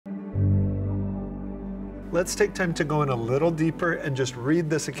let's take time to go in a little deeper and just read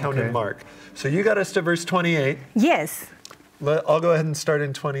this account Okay. in Mark. So you got us to verse 28. Yes. I'll go ahead and start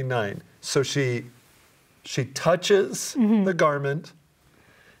in 29. So she touches the garment,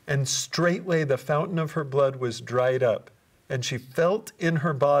 and straightway the fountain of her blood was dried up, and she felt in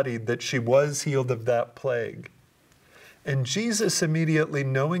her body that she was healed of that plague. And Jesus, immediately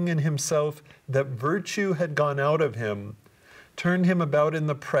knowing in himself that virtue had gone out of him, turned him about in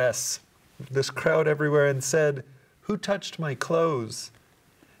the press, this crowd everywhere, and said, "Who touched my clothes?"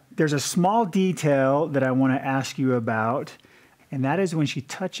 There's a small detail that I want to ask you about, and that is when she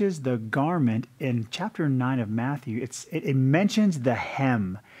touches the garment in chapter 9 of Matthew, it mentions the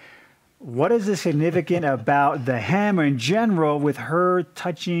hem. What is the significant about the hem or in general with her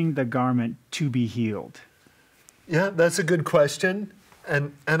touching the garment to be healed? Yeah, that's a good question.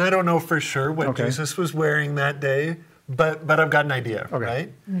 And I don't know for sure what Okay. Jesus was wearing that day, but I've got an idea, Okay.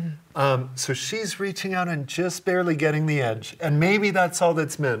 right? So she's reaching out and just barely getting the edge. And maybe that's all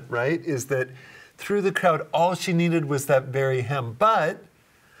that's meant, right? Is that through the crowd, all she needed was that very hem. But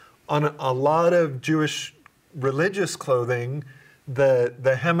on a lot of Jewish religious clothing,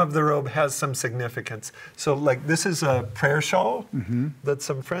 the hem of the robe has some significance. So like this is a prayer shawl that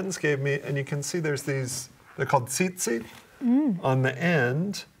some friends gave me, and you can see there's these, they're called tzitzit on the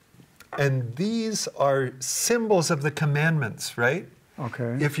end. And these are symbols of the commandments, right?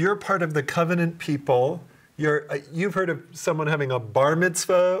 Okay. If you're part of the covenant people, you've heard of someone having a bar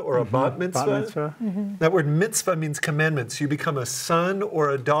mitzvah or a bat mitzvah. Bat mitzvah. That word mitzvah means commandments. You become a son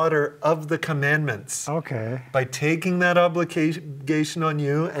or a daughter of the commandments. Okay. By taking that obligation on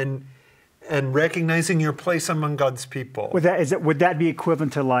you and recognizing your place among God's people. Would that be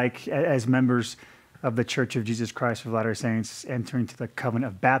equivalent to like as members of the Church of Jesus Christ of Latter-day Saints entering to the covenant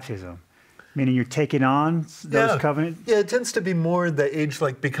of baptism? Meaning you're taking on those covenants? Yeah, it tends to be more the age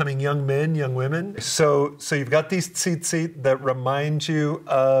like becoming young men, young women. So you've got these tzitzit that remind you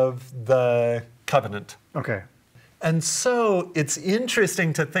of the covenant. Okay. And so it's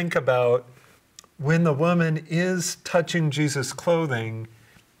interesting to think about when the woman is touching Jesus' clothing,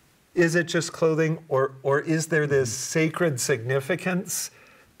 is it just clothing or is there this sacred significance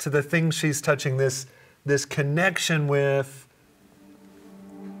to the things she's touching, this connection with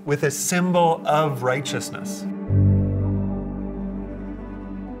a symbol of righteousness?